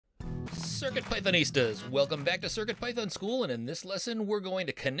Circuit Pythonistas, welcome back to Circuit Python School, and in this lesson we're going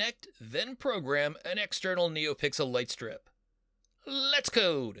to connect, then program an external NeoPixel light strip. Let's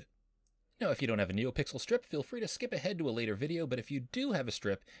code! Now if you don't have a NeoPixel strip, feel free to skip ahead to a later video, but if you do have a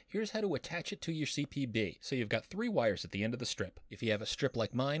strip, here's how to attach it to your CPB. So you've got 3 wires at the end of the strip. If you have a strip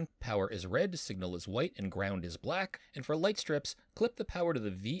like mine, power is red, signal is white, and ground is black. And for light strips, clip the power to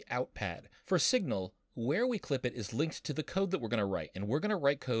the V out pad. For signal, where we clip it is linked to the code that we're going to write, and we're going to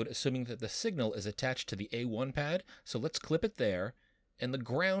write code assuming that the signal is attached to the A1 pad, so let's clip it there, and the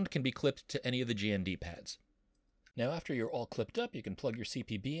ground can be clipped to any of the GND pads. Now after you're all clipped up, you can plug your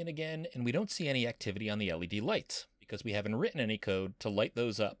CPB in again, and we don't see any activity on the LED lights, because we haven't written any code to light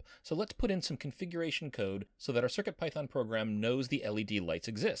those up. So let's put in some configuration code so that our CircuitPython program knows the LED lights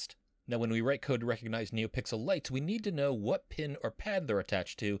exist. Now when we write code to recognize NeoPixel lights, we need to know what pin or pad they're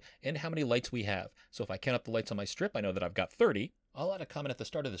attached to and how many lights we have. So if I count up the lights on my strip, I know that I've got 30. I'll add a comment at the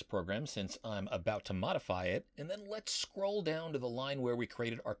start of this program since I'm about to modify it, and then let's scroll down to the line where we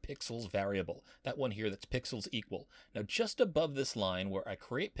created our pixels variable, that one here that's pixels equal. Now just above this line where I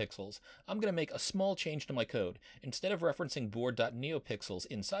create pixels, I'm going to make a small change to my code. Instead of referencing board.neopixels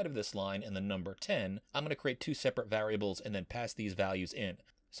inside of this line and the number 10, I'm going to create 2 separate variables and then pass these values in.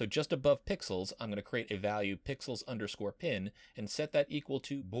 So just above pixels, I'm going to create a value pixels_pin and set that equal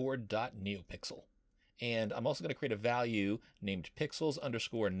to board.neopixel. And I'm also going to create a value named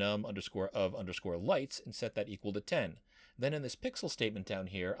pixels_num_of_lights and set that equal to 10. Then in this pixel statement down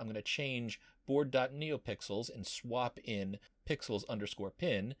here, I'm going to change board.neopixels and swap in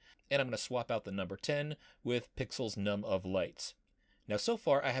pixels_pin, and I'm going to swap out the number 10 with pixels_num_of_lights. Now so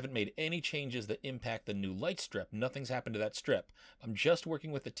far I haven't made any changes that impact the new light strip. Nothing's happened to that strip. I'm just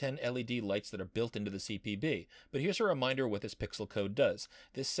working with the 10 LED lights that are built into the CPB. But here's a reminder what this pixel code does.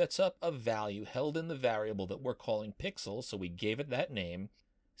 This sets up a value held in the variable that we're calling pixels, so we gave it that name,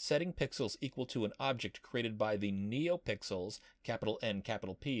 setting pixels equal to an object created by the NeoPixels, capital N,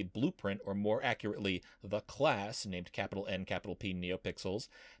 capital P, blueprint, or more accurately, the class named capital N, capital P, NeoPixels,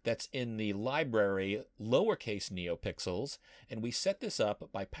 that's in the library lowercase NeoPixels, and we set this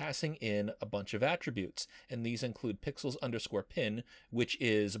up by passing in a bunch of attributes, and these include pixels_pin, which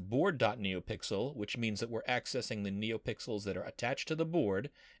is board.neopixel, which means that we're accessing the NeoPixels that are attached to the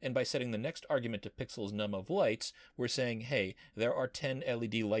board, and by setting the next argument to pixels_num_of_lights, we're saying, hey, there are 10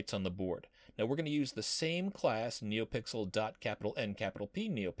 LED lights on the board. Now we're going to use the same class NeoPixel.N P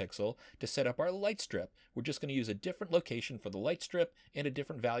NeoPixel to set up our light strip. We're just going to use a different location for the light strip and a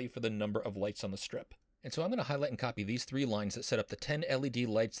different value for the number of lights on the strip. And so I'm going to highlight and copy these 3 lines that set up the 10 LED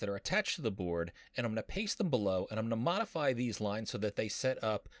lights that are attached to the board, and I'm going to paste them below, and I'm going to modify these lines so that they set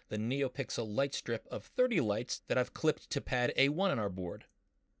up the NeoPixel light strip of 30 lights that I've clipped to pad A1 on our board.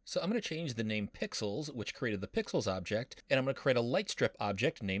 So I'm going to change the name pixels, which created the pixels object, and I'm going to create a light strip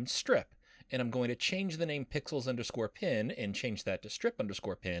object named strip. And I'm going to change the name pixels_pin and change that to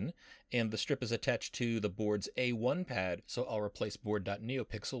strip_pin, and the strip is attached to the board's A1 pad, so I'll replace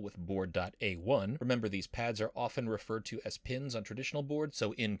board.neopixel with board.a1. Remember, these pads are often referred to as pins on traditional boards,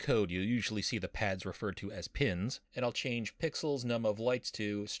 so in code you'll usually see the pads referred to as pins. And I'll change pixels_num_of_lights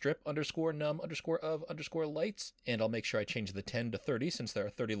to strip_num_of_lights, and I'll make sure I change the 10 to 30 since there are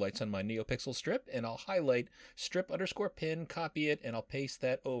 30 lights on my NeoPixel strip, and I'll highlight strip_pin, copy it, and I'll paste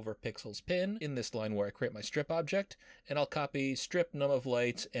that over pixels_pin in this line where I create my strip object, and I'll copy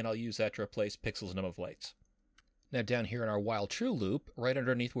strip_num_of_lights, and I'll use that to replace pixels_num_of_lights. Now down here in our while true loop, right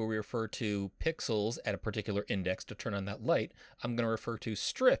underneath where we refer to pixels at a particular index to turn on that light, I'm going to refer to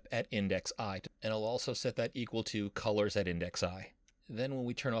strip at index I, and I'll also set that equal to colors at index I. Then when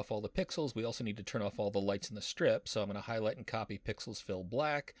we turn off all the pixels, we also need to turn off all the lights in the strip, so I'm going to highlight and copy pixels fill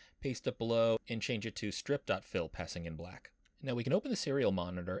black, paste it below, and change it to strip.fill passing in black. Now we can open the serial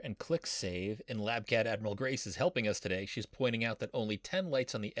monitor and click save, and LabCat Admiral Grace is helping us today. She's pointing out that only 10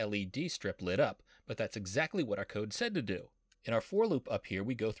 lights on the LED strip lit up, but that's exactly what our code said to do. In our for loop up here,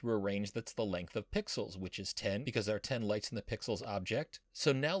 we go through a range that's the length of pixels, which is 10 because there are 10 lights in the pixels object.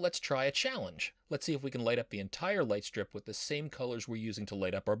 So now let's try a challenge. Let's see if we can light up the entire light strip with the same colors we're using to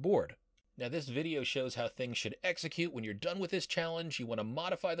light up our board. Now this video shows how things should execute when you're done with this challenge. You want to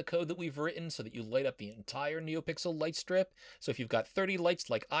modify the code that we've written so that you light up the entire NeoPixel light strip. So if you've got 30 lights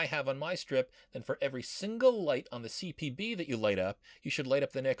like I have on my strip, then for every single light on the CPB that you light up, you should light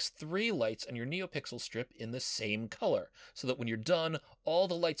up the next 3 lights on your NeoPixel strip in the same color. So that when you're done, all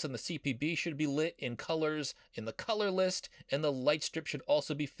the lights on the CPB should be lit in colors in the color list, and the light strip should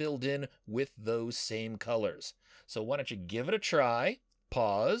also be filled in with those same colors. So why don't you give it a try,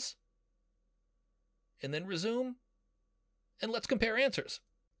 pause, and then resume, and let's compare answers.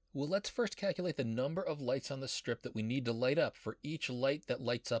 Well, let's first calculate the number of lights on the strip that we need to light up for each light that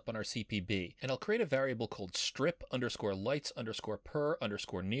lights up on our CPB. And I'll create a variable called strip underscore lights underscore per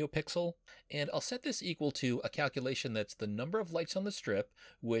underscore NeoPixel. And I'll set this equal to a calculation that's the number of lights on the strip,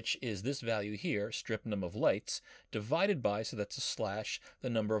 which is this value here, strip num of lights, divided by, so that's a slash, the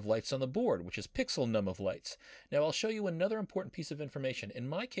number of lights on the board, which is pixel num of lights. Now I'll show you another important piece of information. In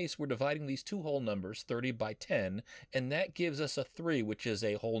my case, we're dividing these two whole numbers, 30 by 10, and that gives us a 3, which is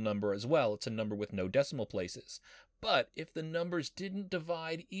a whole number as well. It's a number with no decimal places. But if the numbers didn't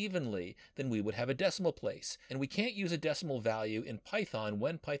divide evenly, then we would have a decimal place. And we can't use a decimal value in Python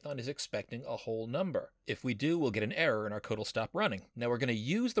when Python is expecting a whole number. If we do, we'll get an error and our code will stop running. Now we're going to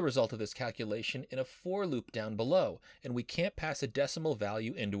use the result of this calculation in a for loop down below, and we can't pass a decimal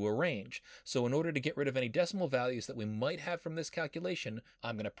value into a range. So in order to get rid of any decimal values that we might have from this calculation,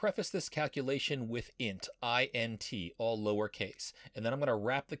 I'm going to preface this calculation with int, int, all lowercase. And then I'm going to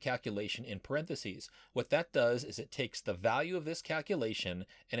wrap the calculation in parentheses. What that does is it takes the value of this calculation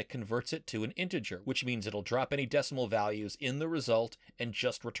and it converts it to an integer, which means it'll drop any decimal values in the result and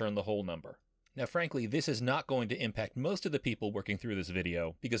just return the whole number. Now, frankly, this is not going to impact most of the people working through this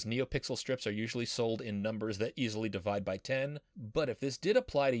video, because NeoPixel strips are usually sold in numbers that easily divide by 10, but if this did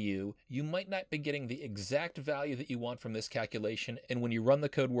apply to you, you might not be getting the exact value that you want from this calculation, and when you run the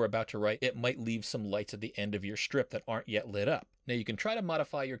code we're about to write, it might leave some lights at the end of your strip that aren't yet lit up. Now you can try to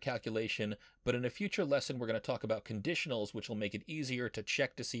modify your calculation, but in a future lesson we're going to talk about conditionals, which will make it easier to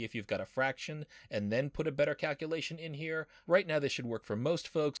check to see if you've got a fraction and then put a better calculation in here. Right now this should work for most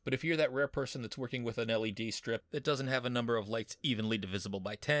folks, but if you're that rare person that's working with an LED strip that doesn't have a number of lights evenly divisible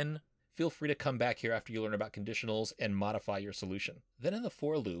by 10, feel free to come back here after you learn about conditionals and modify your solution. Then in the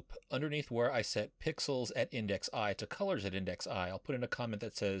for loop, underneath where I set pixels at index I to colors at index I, I'll put in a comment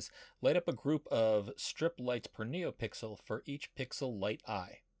that says, light up a group of strip lights per NeoPixel for each pixel light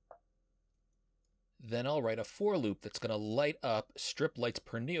I. Then I'll write a for loop that's going to light up strip lights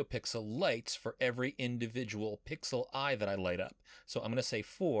per NeoPixel lights for every individual pixel I that I light up. So I'm going to say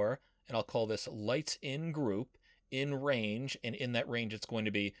for, and I'll call this lights in group, in range, and in that range it's going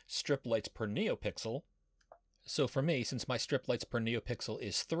to be strip lights per NeoPixel. So for me, since my strip lights per NeoPixel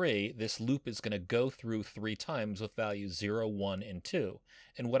is 3, this loop is going to go through 3 times with values 0, 1, and 2.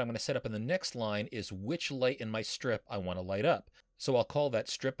 And what I'm going to set up in the next line is which light in my strip I want to light up. So I'll call that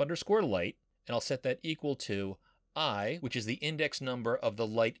strip underscore light, and I'll set that equal to I, which is the index number of the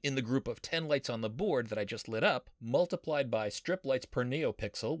light in the group of 10 lights on the board that I just lit up, multiplied by strip lights per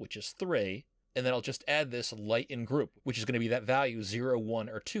NeoPixel, which is 3, and then I'll just add this light in group, which is going to be that value 0, 1,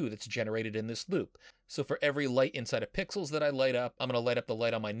 or 2 that's generated in this loop. So for every light inside of pixels that I light up, I'm going to light up the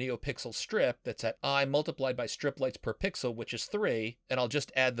light on my NeoPixel strip that's at I multiplied by strip lights per pixel, which is 3, and I'll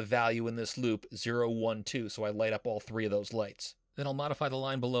just add the value in this loop 0, 1, 2, so I light up all 3 of those lights. Then I'll modify the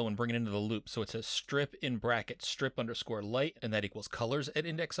line below and bring it into the loop, so it says strip in bracket strip underscore light, and that equals colors at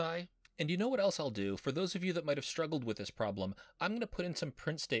index I. And you know what else I'll do? For those of you that might have struggled with this problem, I'm going to put in some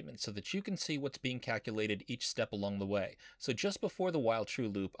print statements so that you can see what's being calculated each step along the way. So just before the while true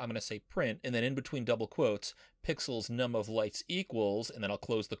loop, I'm going to say print, and then in between double quotes, pixels num of lights equals, and then I'll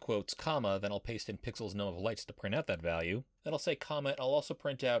close the quotes, comma, then I'll paste in pixels num of lights to print out that value. Then I'll say comma, and I'll also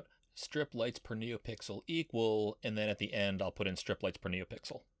print out strip lights per NeoPixel equal, and then at the end I'll put in strip lights per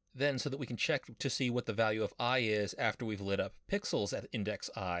NeoPixel. Then, so that we can check to see what the value of I is after we've lit up pixels at index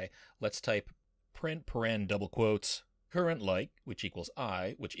I, let's type print paren double quotes current light, which equals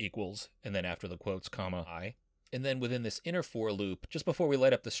I, which equals, and then after the quotes, comma, I. And then within this inner for loop, just before we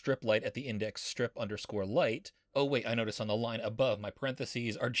light up the strip light at the index strip underscore light, oh wait, I notice on the line above, my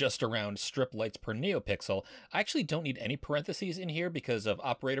parentheses are just around strip lights per NeoPixel. I actually don't need any parentheses in here because of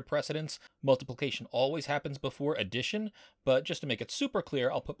operator precedence. Multiplication always happens before addition, but just to make it super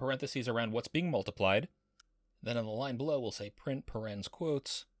clear, I'll put parentheses around what's being multiplied. Then on the line below, we'll say print parens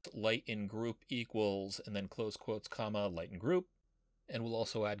quotes, light in group equals, and then close quotes, comma, light in group. And we'll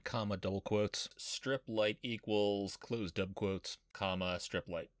also add comma, double quotes, strip light equals, close dub quotes, comma, strip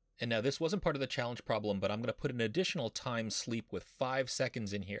light. And now this wasn't part of the challenge problem, but I'm going to put an additional time sleep with 5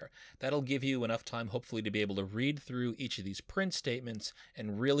 seconds in here. That'll give you enough time, hopefully, to be able to read through each of these print statements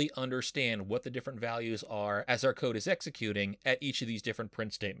and really understand what the different values are as our code is executing at each of these different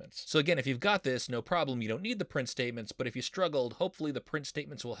print statements. So again, if you've got this, no problem, you don't need the print statements, but if you struggled, hopefully the print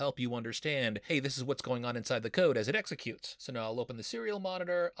statements will help you understand, hey, this is what's going on inside the code as it executes. So now I'll open the serial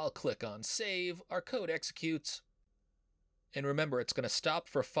monitor, I'll click on save, our code executes. And remember, it's going to stop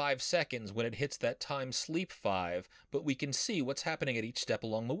for 5 seconds when it hits that time sleep 5, but we can see what's happening at each step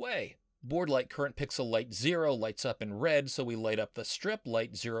along the way. Board light current pixel light 0 lights up in red, so we light up the strip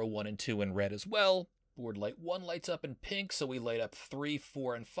light 0, 1, and 2 in red as well. Board light 1 lights up in pink, so we light up 3,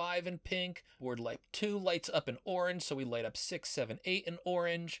 4, and 5 in pink. Board light 2 lights up in orange, so we light up 6, 7, 8 in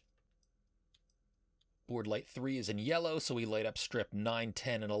orange. Board light 3 is in yellow, so we light up strip 9,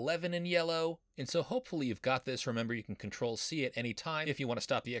 10, and 11 in yellow. And so hopefully you've got this. Remember, you can Control-C at any time if you want to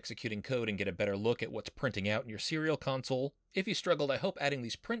stop the executing code and get a better look at what's printing out in your serial console. If you struggled, I hope adding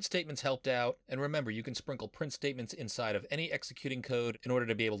these print statements helped out. And remember, you can sprinkle print statements inside of any executing code in order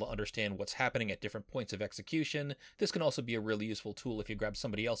to be able to understand what's happening at different points of execution. This can also be a really useful tool if you grab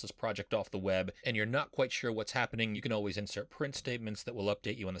somebody else's project off the web and you're not quite sure what's happening. You can always insert print statements that will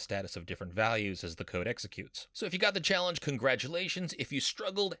update you on the status of different values as the code executes. So if you got the challenge, congratulations. If you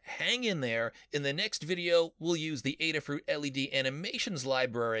struggled, hang in there. In the next video, we'll use the Adafruit LED Animations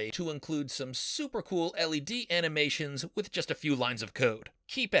library to include some super cool LED animations with just a few lines of code.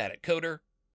 Keep at it, coder.